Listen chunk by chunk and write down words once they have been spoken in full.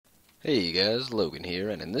Hey guys, Logan here,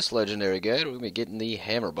 and in this legendary guide we're going to be getting the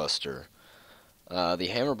Hammerbuster. The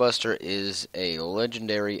Hammerbuster is a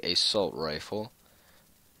legendary assault rifle,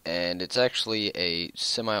 and it's actually a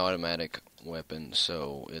semi-automatic weapon,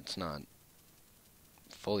 so it's not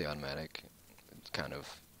fully automatic. It's kind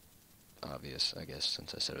of obvious, I guess,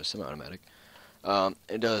 since I said it was semi-automatic.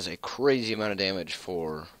 It does a crazy amount of damage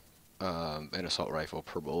for an assault rifle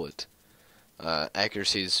per bullet.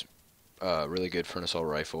 Accuracy's really good for an assault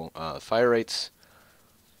rifle. Fire rate's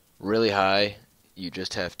really high. You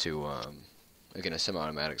just have to, again, a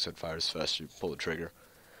semi-automatic, so it fires fast. You pull the trigger.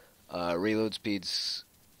 Reload speed's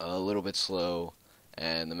a little bit slow,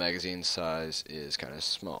 and the magazine size is kind of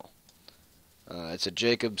small. It's a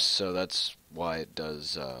Jacobs, so that's why it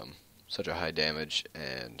does such a high damage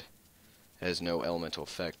and has no elemental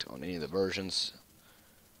effect on any of the versions.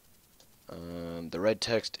 The red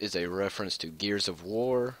text is a reference to Gears of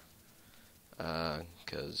War,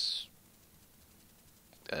 because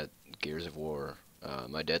at Gears of War,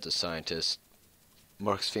 my dad's a scientist.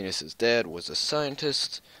 Marcus Phoenix's dad was a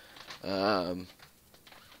scientist. Yeah,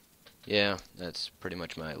 that's pretty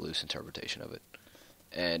much my loose interpretation of it.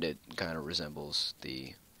 And it kind of resembles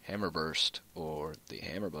the Hammerburst, or the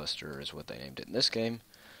Hammerbuster is what they named it in this game.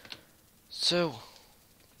 So,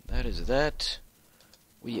 that is that.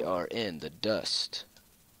 We are in the dust,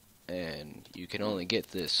 and you can only get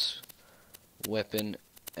this weapon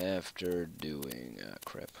after doing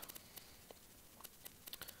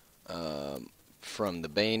from the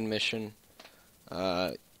Bane mission.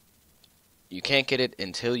 You can't get it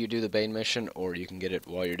until you do the Bane mission, or you can get it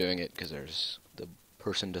while you're doing it, because the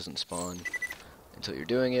person doesn't spawn until you're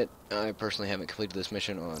doing it. I personally haven't completed this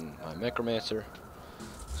mission on my Necromancer,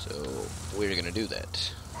 so we're gonna do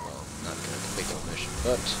that. Well, not gonna complete the whole mission,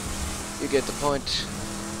 but you get the point.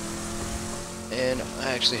 And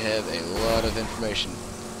I actually have a lot of information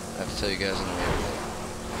I have to tell you guys on the way over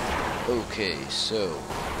there. Okay, so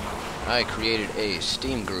I created a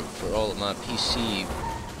Steam group for all of my PC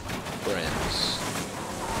friends.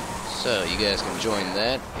 So you guys can join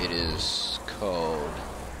that. It is called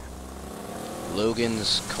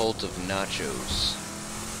Logan's Cult of Nachos.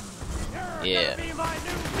 Yeah.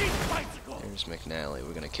 There's McNally.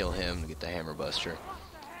 We're gonna kill him to get the Hammerbuster.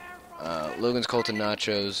 Logan's Cult of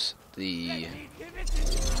Nachos. The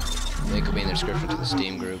link will be in the description to the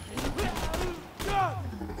Steam group.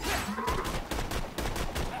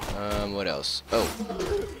 What else? Oh,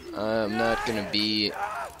 I'm not gonna be in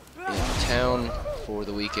town for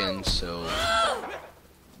the weekend, so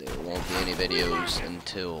there won't be any videos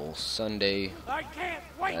until Sunday.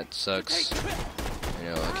 That sucks. I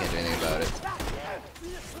know I can't do anything about it.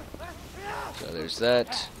 So there's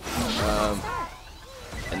that.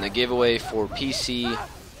 And the giveaway for PC,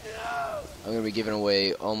 I'm going to be giving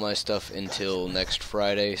away all my stuff until next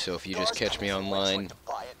Friday, so if you just catch me online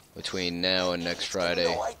between now and next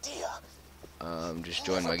Friday, just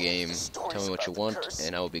join my game, tell me what you want,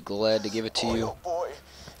 and I will be glad to give it to you.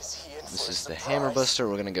 This is the Hammerbuster.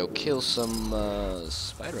 We're going to go kill some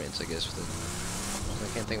spider ants, I guess, with it.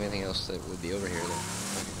 I can't think of anything else that would be over here that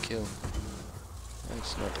I could kill.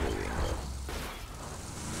 That's not moving, though.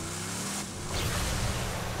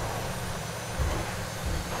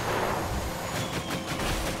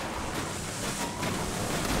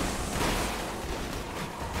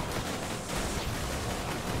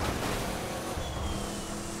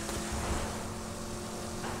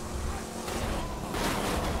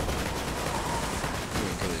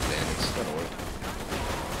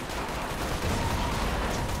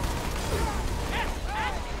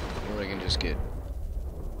 Or I can just get,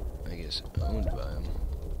 I guess, owned by him.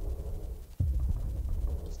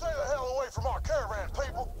 Stay the hell away from our caravan,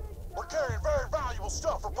 people! We're carrying very valuable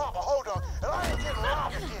stuff for Papa Hodunk, and I ain't getting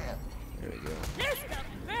robbed again! There we go. This the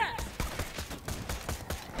best!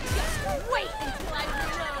 Just wait until I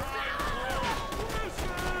reload!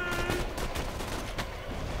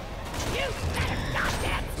 You better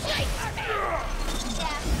goddamn straight for me!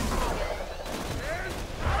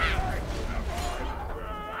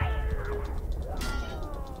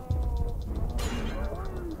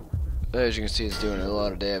 As you can see, it's doing a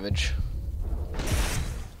lot of damage.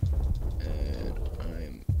 And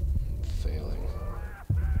I'm failing.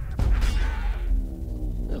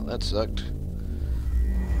 Well, that sucked.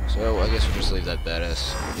 So, I guess we'll just leave that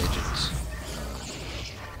badass midget.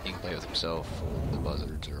 He can play with himself, or the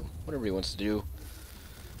buzzards, or whatever he wants to do.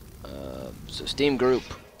 So, Steam group,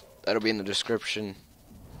 that'll be in the description.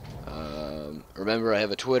 Remember, I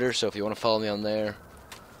have a Twitter, so if you want to follow me on there,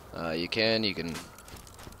 you can. You can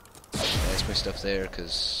ask me stuff there,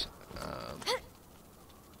 because I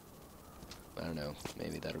don't don't know,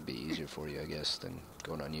 maybe that'll be easier for you, I guess, than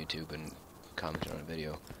going on YouTube and commenting on a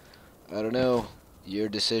video. I don't know, your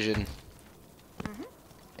decision.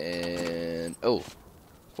 And, oh,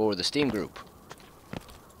 for the Steam group,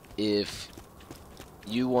 if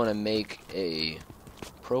you want to make a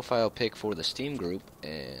profile pic for the Steam group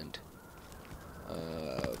and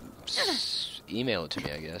email it to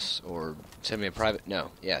me, I guess, or send me a private,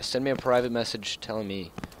 send me a private message telling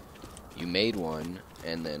me you made one,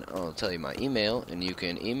 and then I'll tell you my email, and you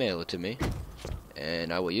can email it to me,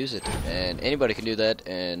 and I will use it. And anybody can do that,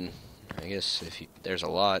 and I guess if there's a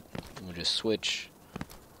lot, we'll just switch,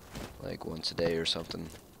 like once a day or something.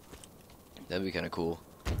 That'd be kind of cool.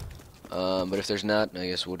 But if there's not, I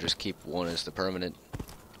guess we'll just keep one as the permanent.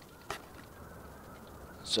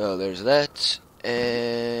 So there's that,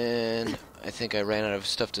 and I think I ran out of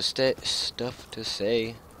stuff to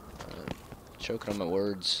say. Choking on my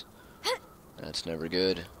words. That's never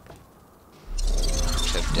good.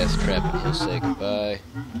 Just have Death Trap and he'll say goodbye,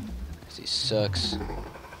 'cause he sucks.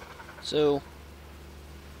 So,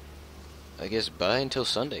 I guess bye until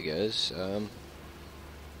Sunday, guys.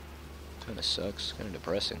 Kinda sucks, kinda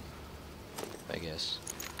depressing, I guess.